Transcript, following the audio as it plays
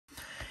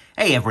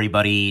Hey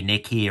everybody,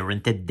 Nick here,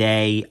 and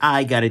today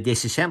I got a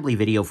disassembly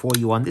video for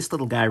you on this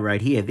little guy right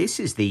here. This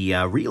is the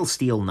Real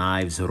Steel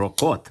Knives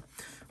Rokot.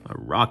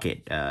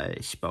 Rocket, I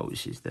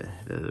suppose, is the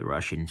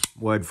Russian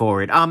word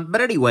for it. But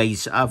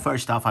anyways,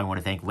 first off, I want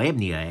to thank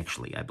Lamnia,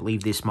 actually. I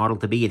believe this model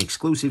to be an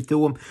exclusive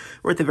to them,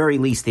 or at the very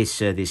least,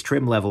 this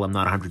trim level, I'm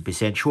not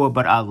 100% sure.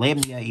 But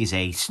Lamnia is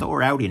a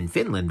store out in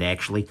Finland,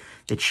 actually,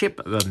 that ship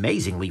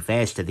amazingly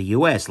fast to the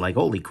U.S. Like,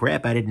 holy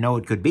crap, I didn't know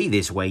it could be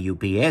this way,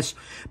 UPS.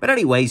 But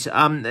anyways,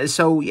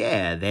 so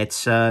yeah,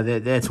 that's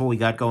what we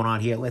got going on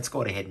here. Let's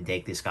go ahead and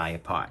take this guy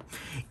apart.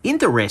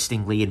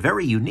 Interestingly and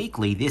very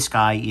uniquely, this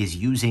guy is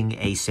using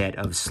a set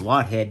of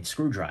slot head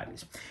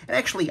screwdrivers. And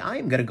actually,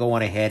 I'm going to go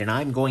on ahead and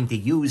I'm going to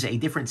use a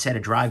different set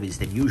of drivers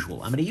than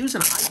usual. I'm going to use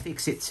an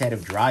iFixit set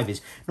of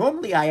drivers.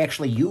 Normally, I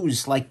actually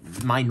use,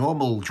 like, my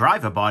normal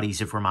driver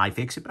bodies from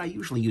iFixit, but I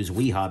usually use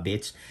Weehaw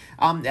bits.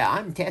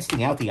 I'm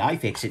testing out the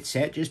iFixit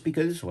set just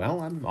because, well,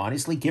 I'm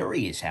honestly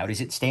curious. How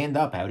does it stand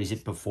up? How does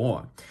it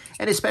perform?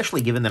 And especially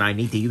given that I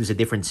need to use a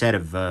different set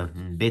of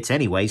bits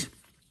anyways,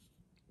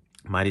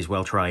 might as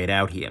well try it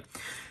out here.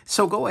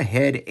 So go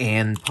ahead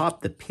and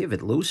pop the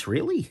pivot loose,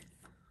 really?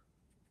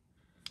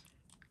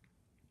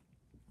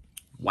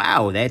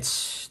 Wow,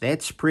 that's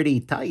pretty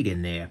tight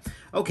in there.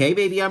 Okay,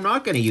 maybe I'm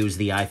not going to use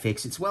the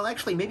iFixits. Well,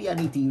 actually, maybe I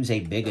need to use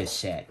a bigger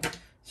set.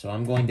 So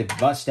I'm going to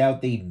bust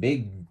out the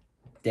big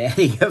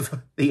daddy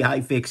of the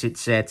iFixit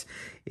sets.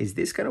 Is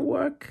this going to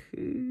work?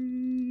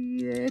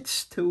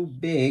 It's too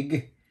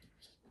big.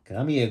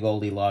 Come here,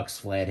 Goldilocks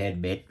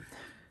flathead bit.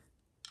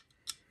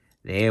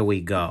 There we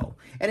go.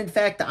 And in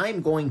fact,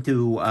 I'm going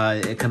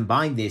to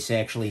combine this,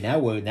 actually. Now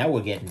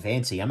we're getting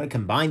fancy. I'm going to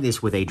combine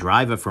this with a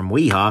driver from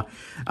Weehaw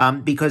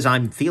because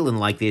I'm feeling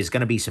like there's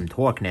going to be some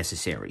torque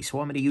necessary.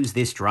 So I'm going to use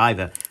this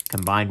driver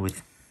combined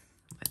with,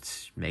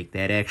 let's make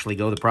that actually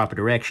go the proper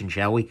direction,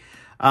 shall we?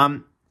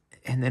 And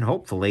then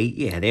hopefully,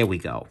 yeah, there we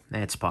go.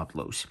 That's popped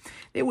loose.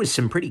 There was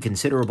some pretty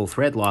considerable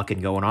thread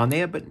locking going on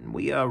there, but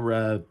we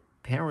are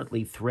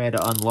apparently thread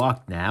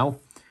unlocked now.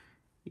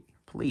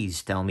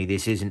 Please tell me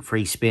this isn't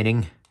free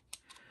spinning.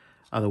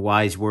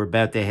 Otherwise, we're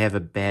about to have a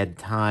bad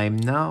time.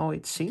 No,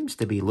 it seems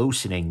to be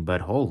loosening,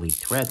 but holy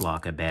thread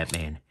locker,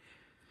 Batman.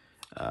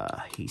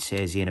 He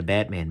says in a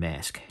Batman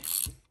mask.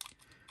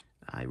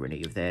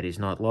 Irony of that is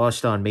not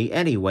lost on me.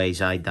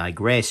 Anyways, I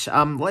digress.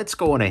 Let's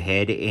go on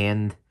ahead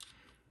and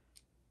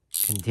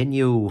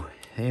continue.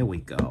 There we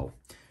go.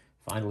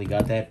 Finally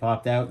got that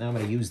popped out. Now I'm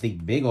going to use the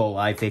big old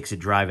iFixit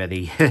driver.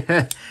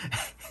 This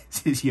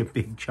is your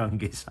big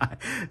chungus.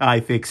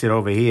 iFixit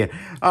over here.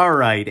 All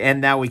right, and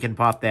now we can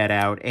pop that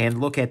out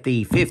and look at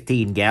the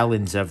 15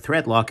 gallons of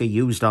thread locker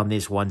used on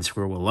this one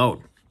screw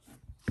alone.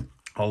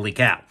 Holy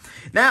cow.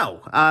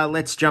 Now,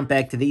 let's jump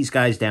back to these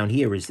guys down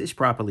here. Is this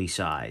properly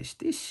sized?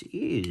 This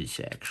is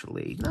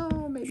actually,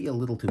 no, maybe a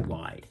little too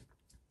wide.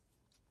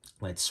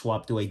 Let's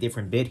swap to a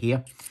different bit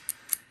here.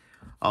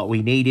 All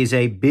we need is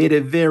a bit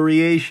of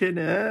variation.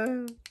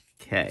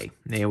 Okay,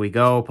 there we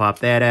go. Pop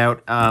that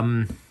out.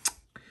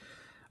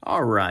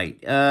 All right.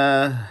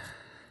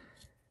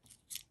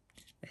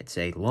 It's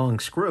a long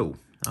screw.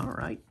 All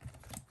right.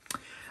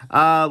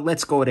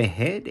 Let's go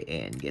ahead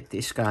and get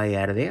this guy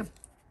out of there.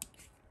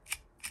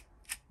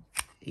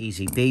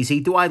 Easy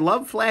peasy. Do I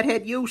love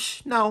flathead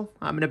use? No,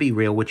 I'm going to be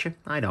real with you.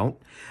 I don't.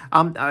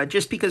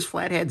 Just because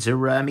flatheads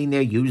are, I mean,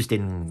 they're used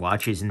in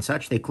watches and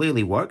such. They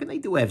clearly work, and they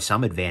do have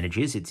some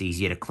advantages. It's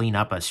easier to clean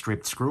up a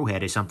stripped screw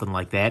head or something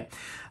like that,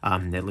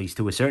 at least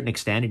to a certain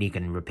extent, and you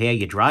can repair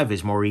your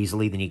drivers more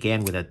easily than you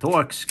can with a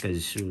Torx,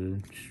 because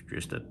it's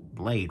just a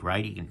blade,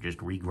 right? You can just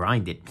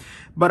regrind it.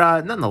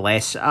 But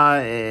nonetheless,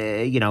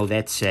 you know,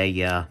 that's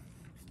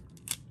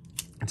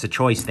it's a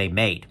choice they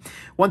made.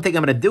 One thing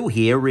I'm going to do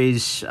here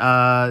is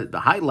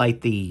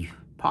highlight the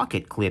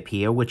pocket clip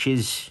here, which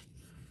is,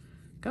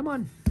 come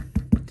on,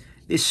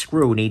 this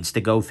screw needs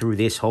to go through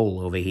this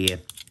hole over here.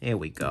 There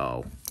we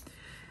go.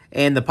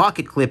 And the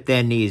pocket clip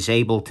then is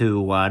able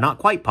to not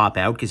quite pop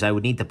out because I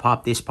would need to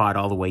pop this part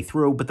all the way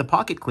through, but the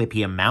pocket clip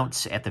here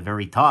mounts at the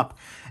very top,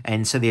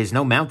 and so there's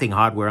no mounting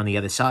hardware on the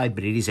other side,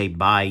 but it is a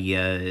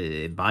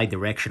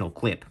bi-directional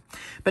clip.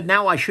 But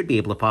now I should be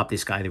able to pop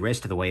this guy the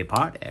rest of the way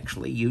apart,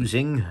 actually,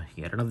 using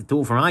yet another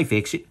tool from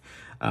iFixit.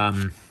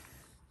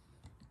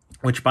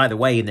 Which, by the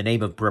way, in the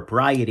name of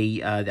propriety,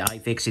 the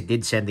iFixit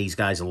did send these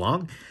guys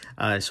along.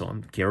 So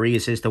I'm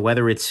curious as to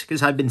whether it's,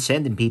 because I've been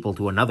sending people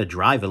to another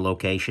driver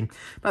location.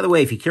 By the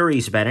way, if you're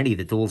curious about any of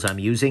the tools I'm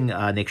using,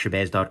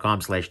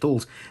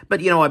 nickshabazz.com/tools.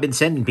 But, you know, I've been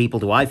sending people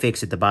to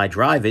iFixit to buy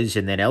drivers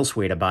and then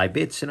elsewhere to buy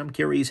bits, and I'm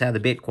curious how the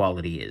bit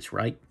quality is,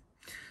 right?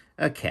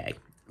 Okay.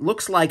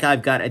 Looks like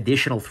I've got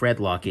additional thread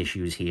lock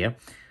issues here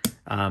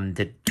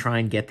to try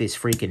and get this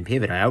freaking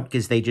pivot out,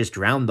 because they just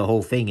drowned the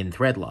whole thing in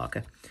thread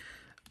locker.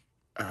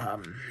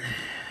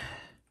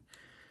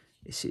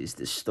 This is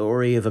the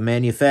story of a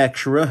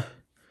manufacturer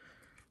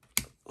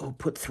who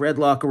put thread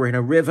locker in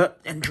a river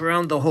and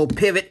drowned the whole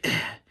pivot.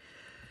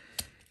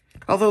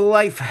 Although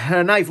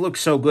the knife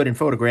looks so good in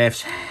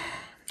photographs.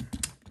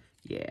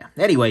 Yeah.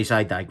 Anyways,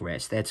 I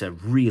digress. That's a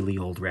really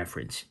old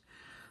reference.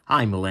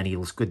 Hi,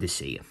 millennials. Good to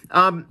see you.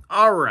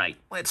 All right.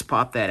 Let's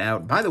pop that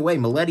out. By the way,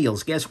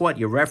 millennials, guess what?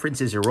 Your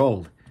references are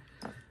old.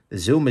 The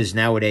Zoomers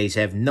nowadays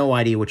have no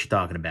idea what you're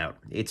talking about.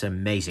 It's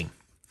amazing.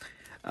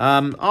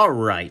 All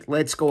right.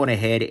 Let's go on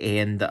ahead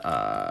and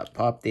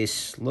pop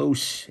this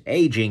loose.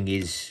 Aging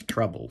is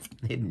trouble,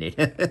 isn't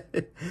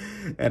it?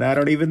 And I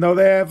don't even know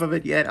the half of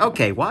it yet.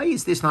 Okay, why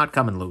is this not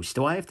coming loose?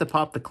 Do I have to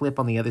pop the clip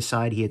on the other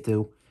side here,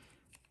 too?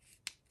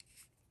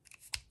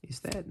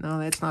 Is that? No,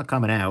 that's not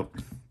coming out.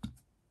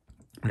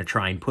 I'm going to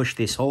try and push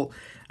this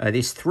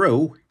this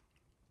through.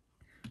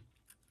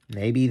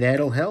 Maybe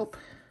that'll help.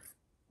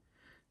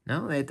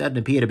 No, that doesn't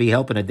appear to be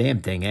helping a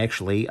damn thing,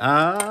 actually.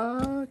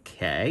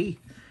 Okay.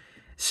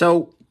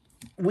 So,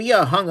 we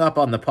are hung up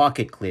on the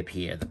pocket clip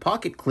here. The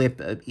pocket clip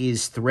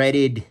is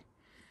threaded.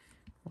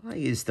 Why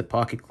is the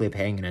pocket clip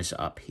hanging us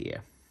up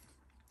here?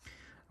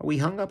 Are we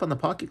hung up on the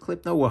pocket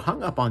clip? No, we're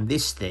hung up on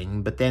this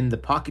thing, but then the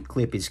pocket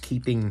clip is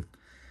keeping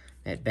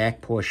that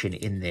back portion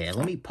in there.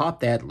 Let me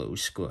pop that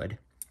loose. Good.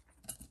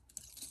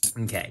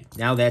 Okay,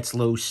 now that's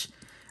loose.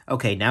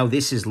 Okay, now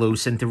this is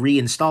loose, and to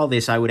reinstall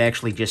this, I would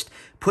actually just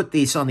put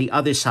this on the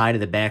other side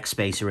of the back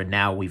spacer, and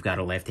now we've got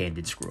a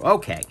left-handed screw.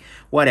 Okay,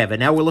 whatever.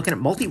 Now we're looking at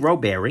multi-row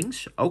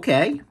bearings.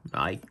 Okay,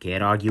 I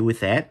can't argue with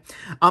that.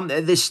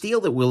 The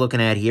steel that we're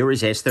looking at here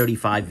is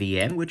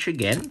S35VN, which,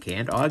 again,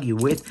 can't argue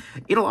with.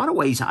 In a lot of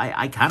ways,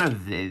 I kind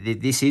of,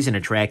 this is an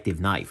attractive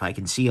knife. I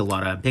can see a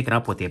lot of, I'm picking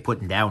up what they're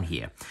putting down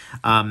here.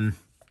 You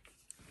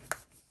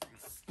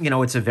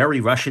know, it's a very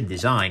Russian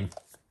design.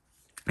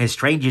 As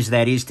strange as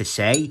that is to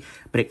say,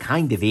 but it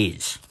kind of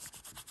is.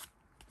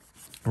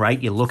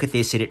 Right? You look at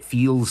this and it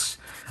feels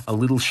a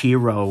little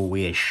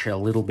Shiro-ish, a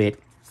little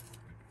bit.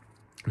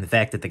 And the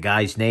fact that the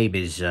guy's name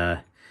is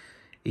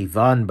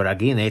Ivan, but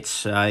again,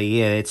 it's, yeah,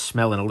 it's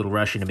smelling a little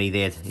Russian to me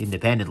there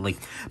independently.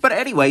 But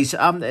anyways,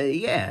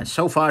 yeah,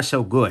 so far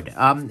so good.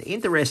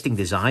 Interesting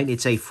design.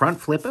 It's a front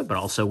flipper, but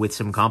also with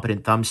some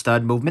competent thumb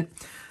stud movement.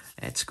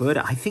 That's good.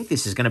 I think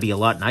this is going to be a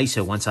lot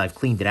nicer once I've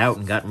cleaned it out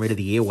and gotten rid of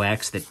the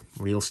earwax that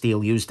Real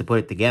Steel used to put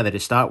it together to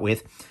start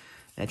with.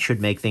 That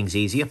should make things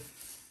easier.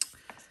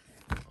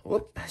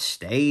 Whoop,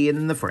 stay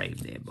in the frame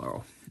there,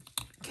 bro.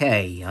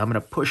 Okay, I'm going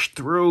to push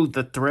through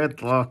the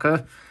thread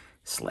locker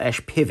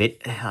 /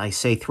 pivot. I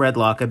say thread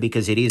locker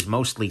because it is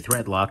mostly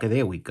thread locker.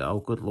 There we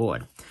go. Good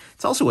Lord.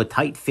 It's also a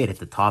tight fit at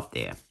the top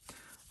there.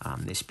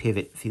 This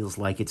pivot feels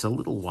like it's a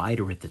little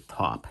wider at the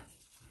top.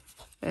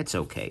 That's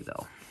okay,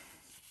 though.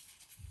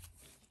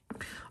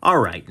 All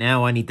right,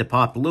 now I need to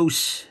pop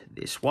loose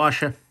this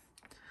washer.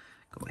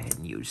 Go ahead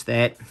and use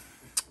that.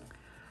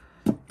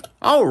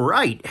 All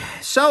right,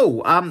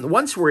 so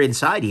once we're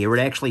inside here, it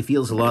actually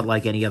feels a lot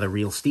like any other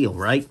Real Steel,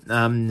 right?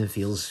 It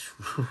feels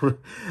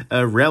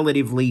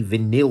relatively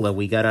vanilla.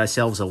 We got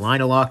ourselves a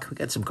liner lock. We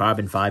got some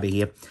carbon fiber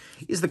here.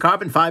 Is the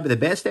carbon fiber the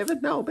best ever?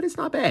 No, but it's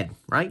not bad,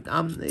 right?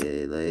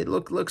 It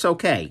looks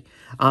okay.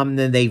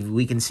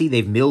 We can see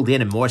they've milled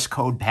in a Morse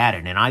code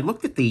pattern, and I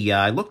looked at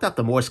I looked up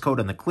the Morse code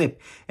on the clip,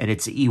 and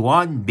it's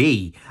Iwan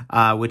B,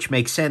 which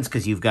makes sense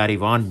because you've got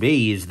Iwan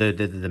B is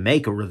the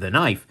maker of the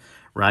knife,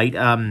 right?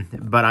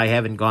 But I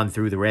haven't gone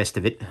through the rest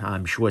of it.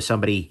 I'm sure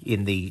somebody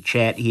in the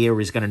chat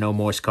here is going to know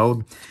Morse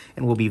code,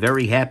 and will be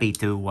very happy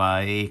to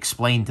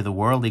explain to the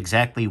world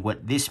exactly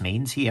what this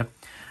means here.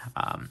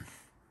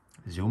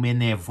 Zoom in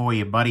there for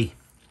you, buddy.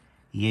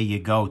 Here you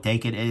go.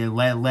 Take it and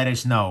let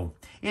us know.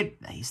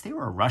 Is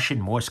there a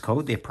Russian Morse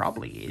code? There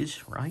probably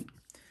is, right?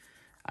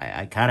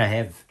 I kind of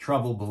have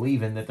trouble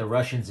believing that the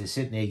Russians are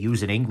sitting there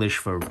using English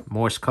for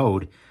Morse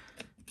code.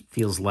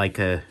 Feels like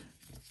a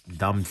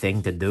dumb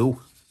thing to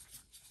do.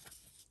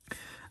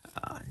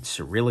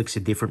 Cyrillic's a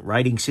different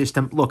writing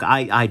system. Look,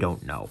 I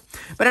don't know.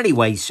 But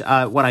anyways,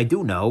 what I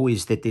do know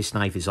is that this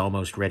knife is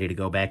almost ready to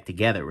go back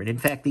together. And in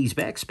fact, these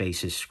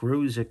backspacer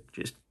screws are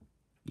just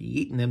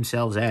eating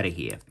themselves out of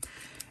here.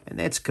 And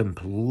that's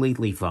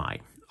completely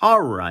fine.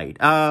 All right,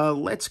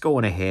 let's go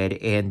on ahead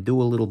and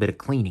do a little bit of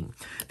cleaning.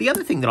 The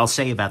other thing that I'll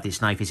say about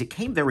this knife is it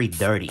came very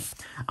dirty.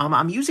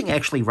 I'm using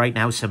actually right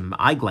now some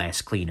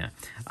eyeglass cleaner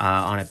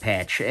on a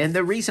patch. And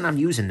the reason I'm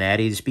using that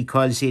is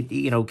because it,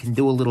 can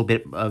do a little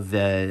bit of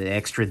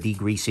extra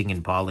degreasing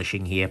and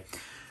polishing here.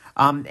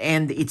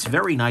 And it's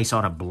very nice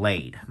on a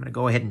blade. I'm going to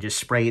go ahead and just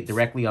spray it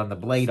directly on the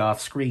blade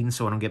off screen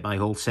so I don't get my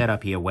whole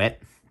setup here wet.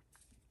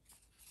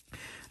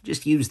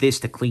 Just use this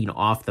to clean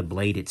off the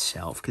blade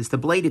itself, because the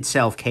blade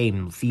itself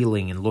came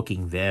feeling and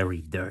looking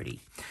very dirty,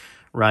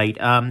 right?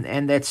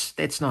 And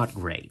that's not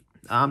great.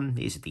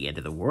 Is it the end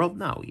of the world?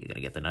 No, you're going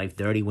to get the knife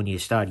dirty when you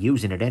start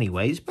using it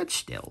anyways, but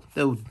still,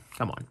 dude,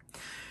 come on.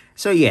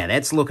 So yeah,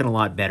 that's looking a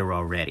lot better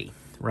already,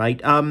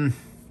 right?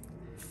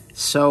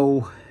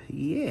 So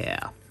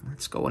yeah,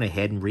 let's go on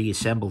ahead and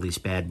reassemble this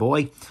bad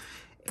boy.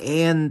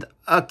 And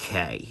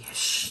okay,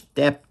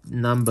 step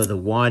number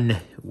one,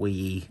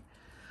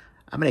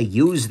 I'm going to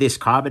use this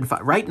carbon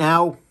fiber. Right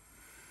now,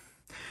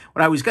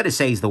 what I was going to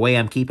say is the way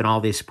I'm keeping all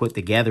this put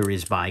together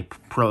is by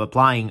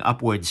applying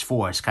upwards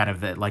force, kind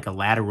of like a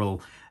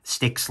lateral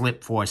stick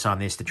slip force on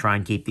this to try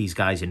and keep these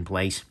guys in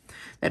place.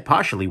 That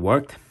partially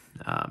worked,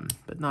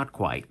 but not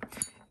quite.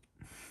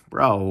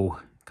 Bro,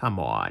 come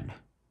on.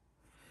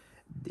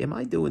 Am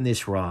I doing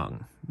this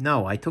wrong?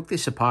 No, I took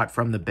this apart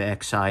from the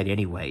back side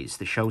anyways.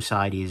 The show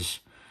side is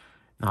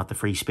not the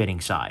free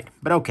spinning side.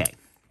 But okay.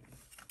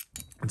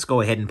 Let's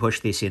go ahead and push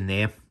this in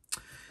there.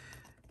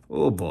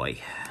 Oh, boy.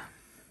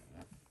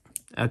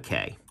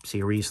 Okay,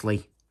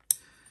 seriously?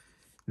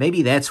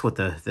 Maybe that's what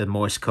the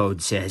Morse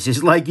code says.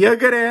 It's like, you're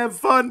going to have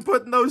fun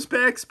putting those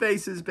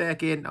backspaces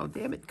back in. Oh,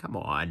 damn it, come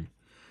on.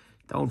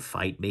 Don't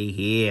fight me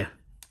here.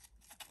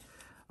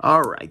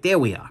 All right, there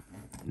we are.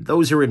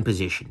 Those are in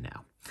position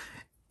now.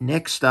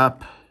 Next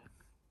up,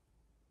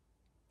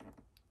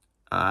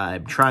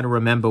 I'm trying to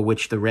remember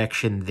which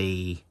direction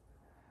the...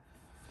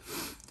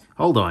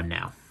 Hold on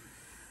now.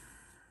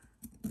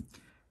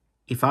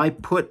 If I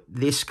put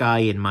this guy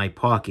in my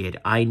pocket,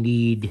 I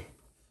need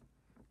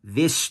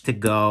this to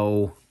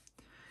go...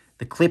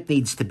 The clip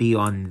needs to be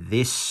on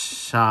this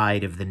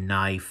side of the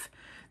knife.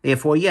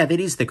 Therefore, yeah, that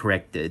is the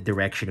correct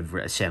direction of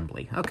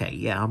assembly. Okay,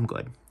 yeah, I'm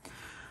good.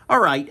 All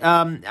right,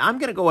 I'm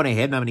going to go on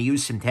ahead and I'm going to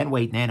use some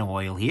 10-weight nano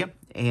oil here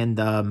and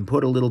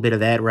put a little bit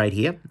of that right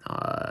here.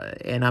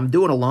 And I'm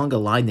doing a longer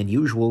line than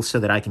usual so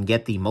that I can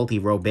get the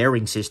multi-row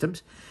bearing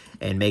systems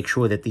and make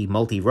sure that the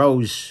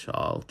multi-rows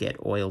all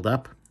get oiled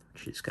up,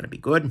 which is going to be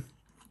good.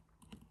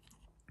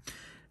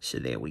 So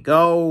there we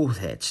go.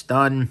 That's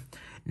done.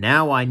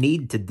 Now I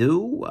need to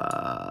do,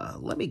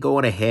 let me go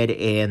on ahead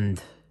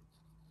and,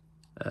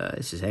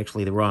 this is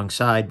actually the wrong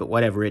side, but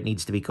whatever, it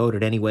needs to be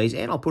coated anyways.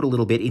 And I'll put a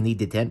little bit in the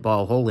detent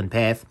ball hole and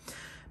path.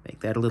 Make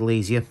that a little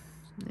easier.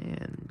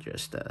 And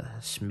just a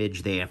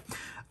smidge there.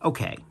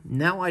 Okay,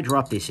 now I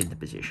drop this into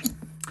position.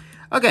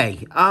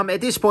 Okay,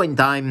 at this point in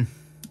time,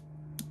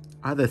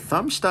 are the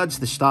thumb studs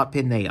the stop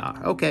pin? They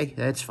are. Okay,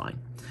 that's fine.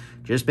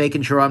 Just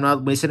making sure I'm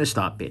not missing a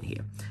stop pin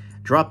here.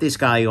 Drop this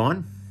guy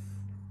on.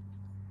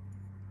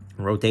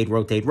 Rotate,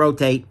 rotate,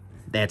 rotate.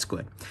 That's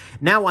good.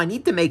 Now I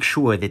need to make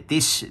sure that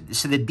this,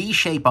 so the D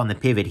shape on the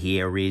pivot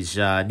here is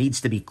needs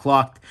to be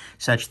clocked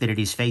such that it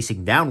is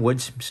facing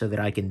downwards so that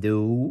I can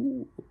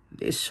do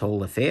this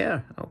whole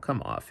affair. Oh,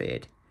 come off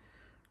it.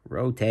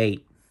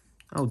 Rotate.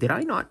 Oh, did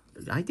I not?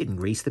 I didn't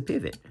grease the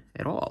pivot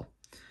at all.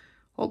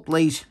 Hold,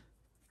 please.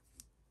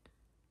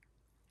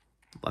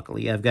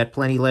 Luckily, I've got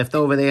plenty left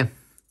over there.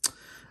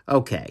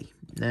 Okay.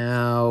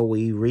 Now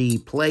we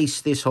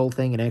replace this whole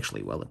thing. And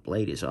actually, while the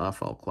blade is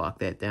off, I'll clock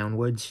that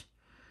downwards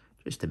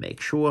just to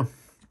make sure.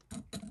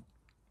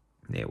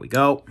 There we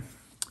go.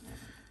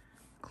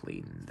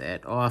 Clean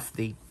that off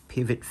the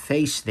pivot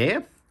face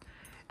there.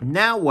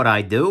 Now what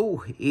I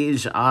do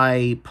is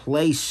I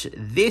place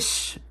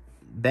this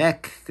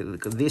back,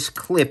 this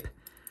clip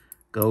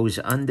goes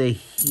under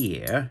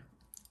here.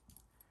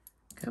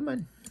 Come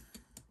on.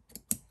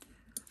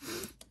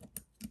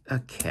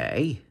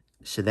 Okay,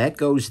 so that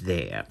goes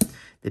there.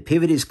 The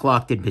pivot is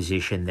clocked in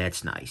position.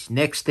 That's nice.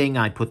 Next thing,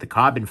 I put the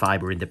carbon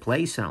fiber into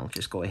place, and I'll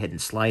just go ahead and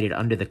slide it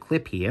under the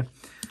clip here.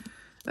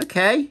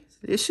 Okay,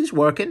 this is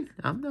working.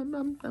 I'm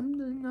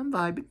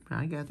vibing.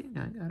 I got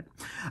it.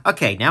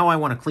 Okay, now I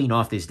want to clean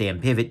off this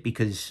damn pivot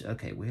because,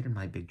 okay, where did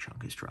my big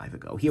chunkus driver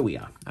go? Here we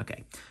are.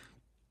 Okay.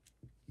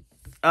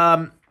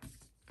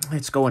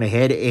 Let's go on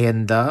ahead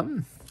and,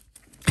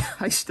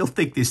 I still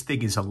think this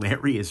thing is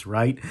hilarious,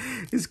 right?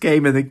 This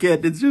came in the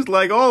kit. It's just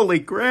like,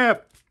 holy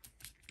crap.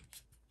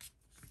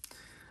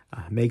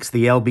 Makes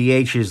the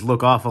LBHs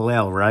look awful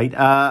L, right?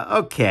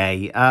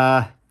 Okay.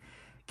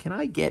 Can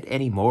I get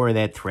any more of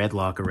that thread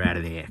locker out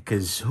of there?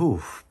 Because,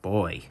 oof,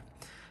 boy.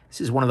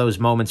 This is one of those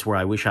moments where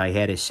I wish I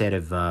had a set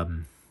of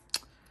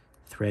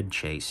thread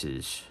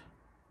chasers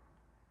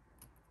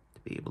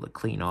to be able to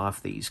clean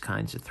off these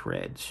kinds of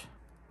threads.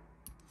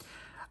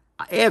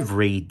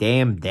 Every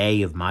damn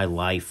day of my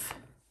life,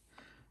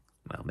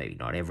 well, maybe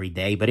not every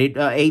day, but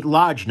a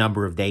large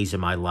number of days of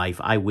my life,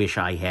 I wish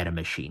I had a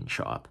machine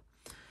shop.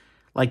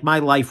 Like, my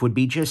life would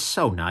be just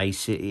so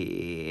nice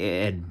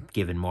and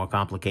given more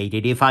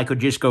complicated if I could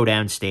just go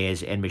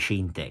downstairs and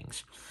machine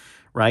things,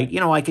 right?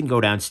 You know, I can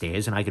go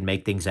downstairs and I can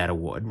make things out of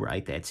wood,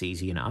 right? That's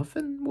easy enough,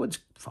 and wood's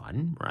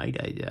fun, right?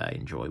 I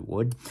enjoy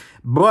wood.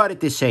 But at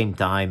the same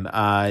time,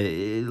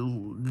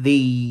 the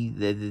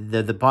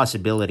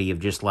possibility of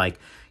just like,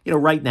 you know,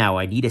 right now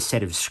I need a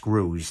set of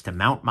screws to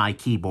mount my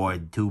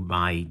keyboard to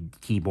my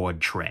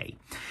keyboard tray.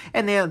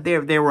 And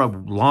they're a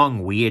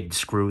long, weird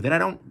screw that I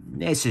don't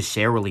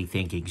necessarily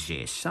think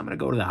exists. I'm going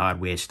to go to the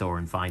hardware store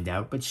and find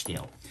out, but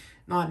still,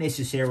 not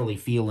necessarily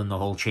feeling the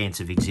whole chance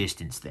of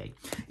existence thing.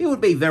 It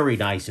would be very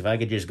nice if I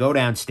could just go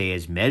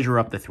downstairs, measure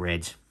up the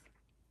threads,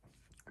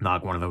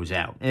 knock one of those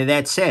out. And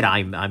that said,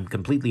 I'm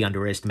completely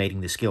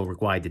underestimating the skill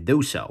required to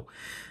do so.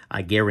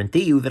 I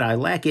guarantee you that I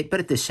lack it, but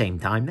at the same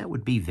time, that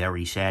would be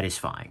very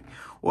satisfying.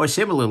 Or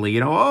similarly,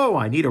 you know, oh,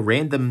 I need a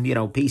random, you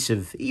know, piece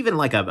of, even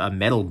like a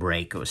metal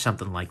brake or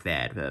something like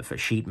that for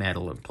sheet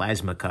metal or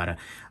plasma cutter.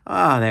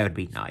 Ah, that would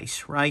be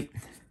nice, right?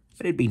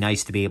 But it'd be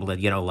nice to be able to,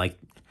 you know, like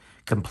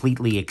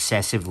completely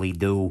excessively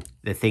do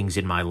the things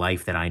in my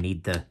life that I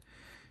need to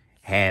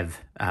have,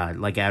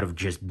 like out of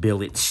just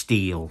billet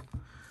steel,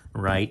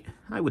 right?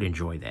 I would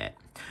enjoy that.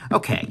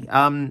 Okay,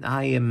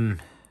 I am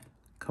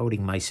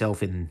coating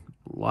myself in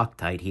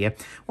Loctite here.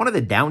 One of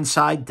the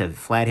downside to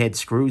flathead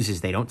screws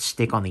is they don't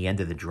stick on the end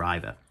of the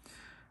driver.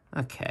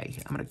 Okay,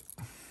 I'm going to...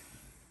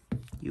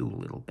 You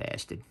little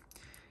bastard.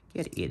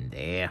 Get in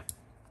there.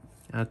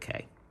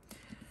 Okay.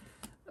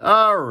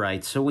 All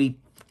right, so we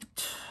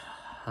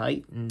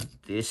tighten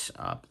this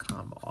up.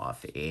 Come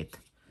off it.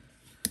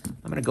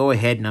 I'm going to go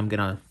ahead and I'm going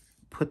to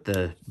put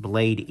the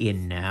blade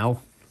in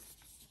now.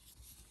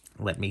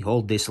 Let me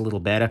hold this a little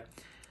better.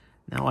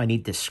 Now I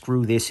need to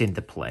screw this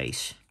into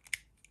place.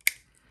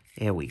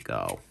 There we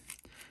go.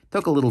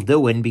 Took a little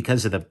doing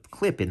because of the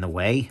clip in the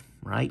way,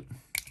 right?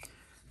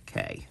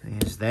 Okay,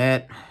 there's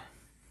that.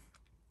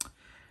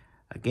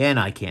 Again,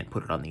 I can't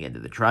put it on the end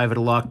of the driver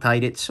to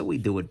Loctite it, so we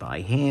do it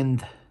by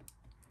hand.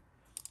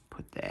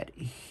 Put that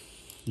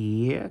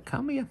here.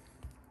 Come here.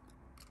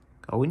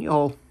 Go in your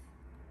hole.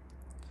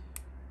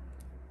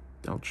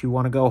 Don't you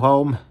want to go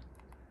home?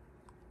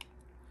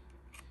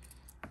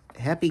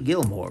 Happy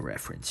Gilmore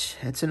reference.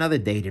 That's another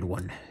dated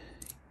one.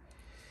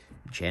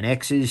 Gen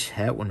X's,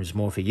 that one was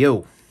more for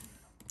you.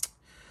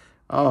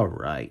 All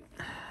right.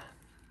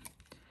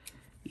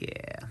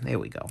 Yeah, there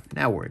we go.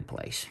 Now we're in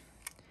place.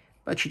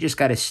 But you just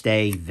got to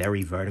stay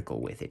very vertical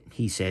with it.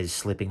 He says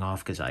slipping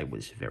off because I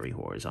was very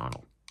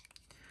horizontal.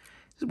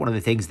 This is one of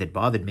the things that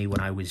bothered me when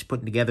I was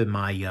putting together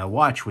my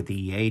watch with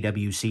the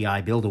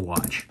AWCI Builder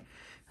Watch.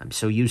 I'm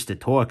so used to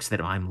Torx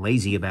that I'm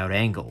lazy about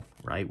angle,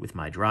 right, with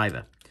my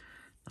driver.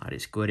 Not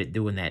as good at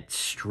doing that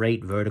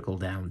straight vertical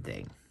down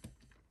thing.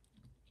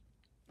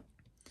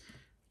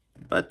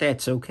 But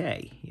that's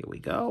okay. Here we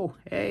go.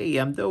 Hey,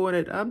 I'm doing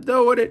it. I'm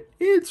doing it.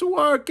 It's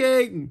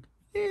working.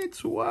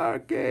 It's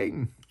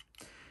working.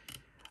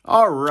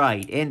 All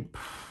right. And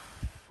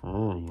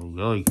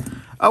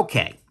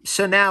okay.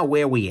 So now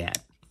where we at?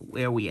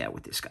 Where we at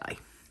with this guy?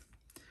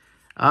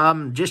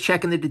 Just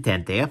checking the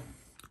detent there.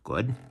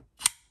 Good.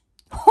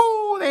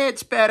 Oh,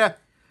 that's better.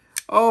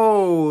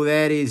 Oh,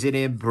 that is an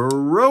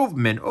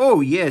improvement. Oh,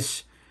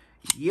 yes.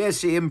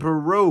 Yes,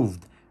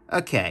 improved.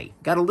 Okay,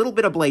 got a little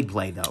bit of blade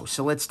play, though,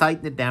 so let's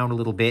tighten it down a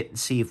little bit and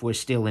see if we're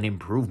still in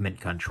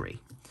improvement country.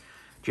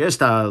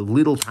 Just a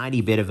little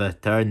tiny bit of a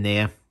turn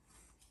there.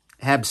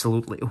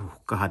 Absolutely. Oh,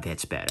 God,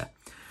 that's better.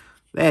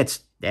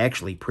 That's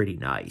actually pretty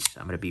nice.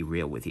 I'm going to be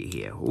real with you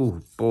here.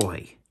 Oh,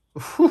 boy.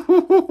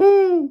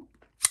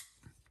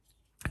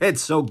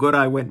 It's so good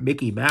I went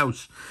Mickey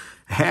Mouse.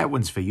 That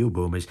one's for you,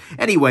 boomers.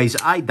 Anyways,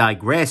 I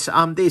digress.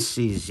 This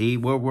is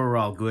we're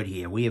all good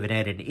here. We haven't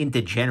had an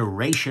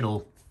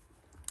intergenerational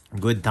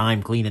good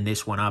time cleaning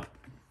this one up.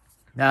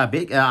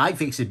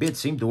 iFixit bits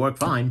seem to work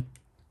fine,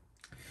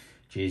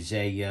 which is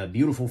a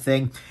beautiful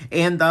thing.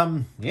 And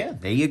yeah,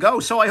 there you go.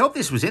 So I hope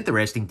this was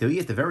interesting to you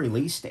at the very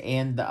least.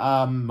 And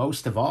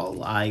most of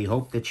all, I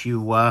hope that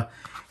you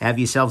have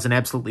yourselves an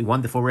absolutely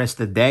wonderful rest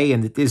of the day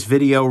and that this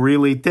video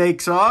really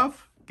takes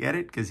off. Get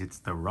it? Because it's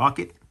the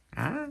rocket.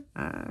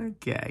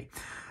 Okay.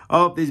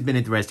 Oh, this has been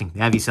interesting.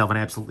 Have yourself an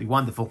absolutely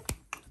wonderful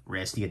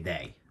rest of your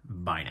day.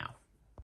 Bye now.